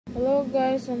Hello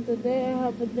guys, and today I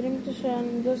have a dream to share.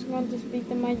 I'm just going to speak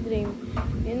to my dream.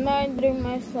 In my dream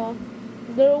I saw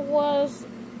there was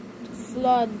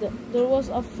flood. There was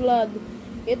a flood.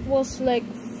 It was like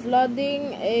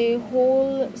flooding a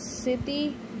whole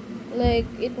city. Like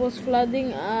it was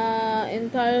flooding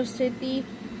entire city.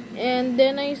 And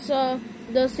then I saw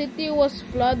the city was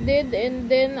flooded, and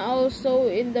then also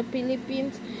in the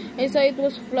Philippines I saw it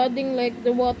was flooding, like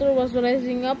the water was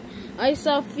rising up. I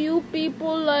saw few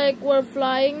people like were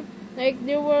flying, like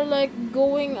they were like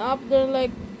going up, they're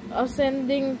like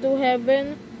ascending to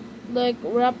heaven, like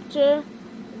Rapture.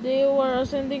 They were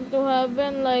ascending to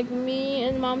heaven, like me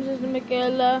and Mom, Sister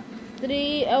Michaela,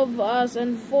 3 of us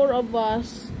and 4 of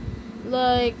us.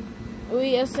 Like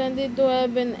we ascended to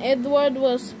heaven. Edward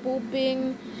was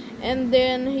pooping, and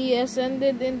then he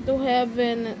ascended into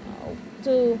heaven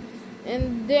too.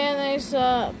 And then I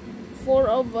saw 4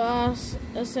 of us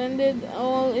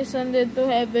all ascended to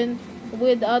heaven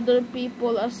with other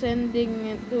people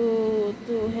ascending to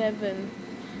heaven.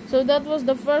 So that was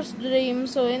the first dream.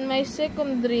 So in my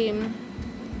second dream,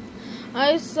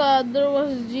 I saw there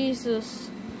was Jesus.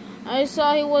 I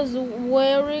saw he was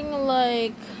wearing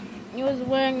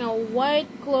a white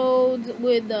clothes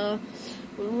with a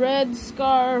red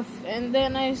scarf, and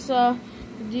then I saw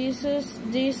Jesus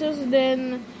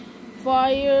then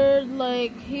fired,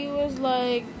 like he was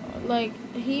like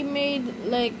he made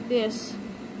like this.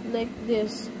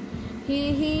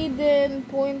 He then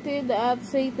pointed at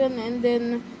Satan and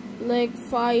then like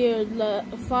fired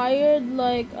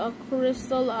like a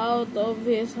crystal out of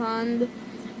his hand,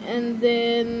 and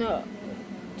then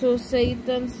to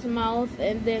Satan's mouth,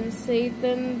 and then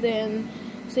Satan then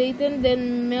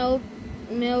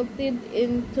melted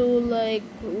into like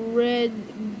red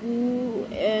goo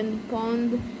and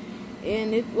pond,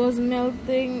 and it was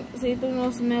melting. Satan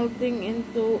was melting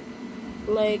into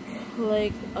like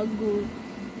a goo,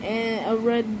 and a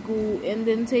red goo, and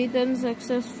then Satan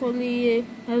successfully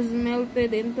has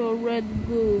melted into a red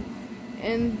goo,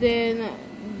 and then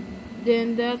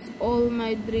that's all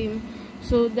my dream.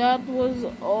 So that was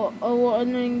a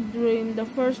warning dream. The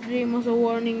first dream was a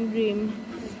warning dream.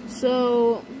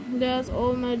 So that's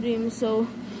all my dreams. So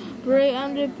pray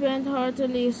and repent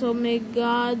heartily, so may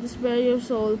God spare your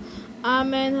soul.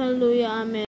 Amen. Hallelujah. Amen.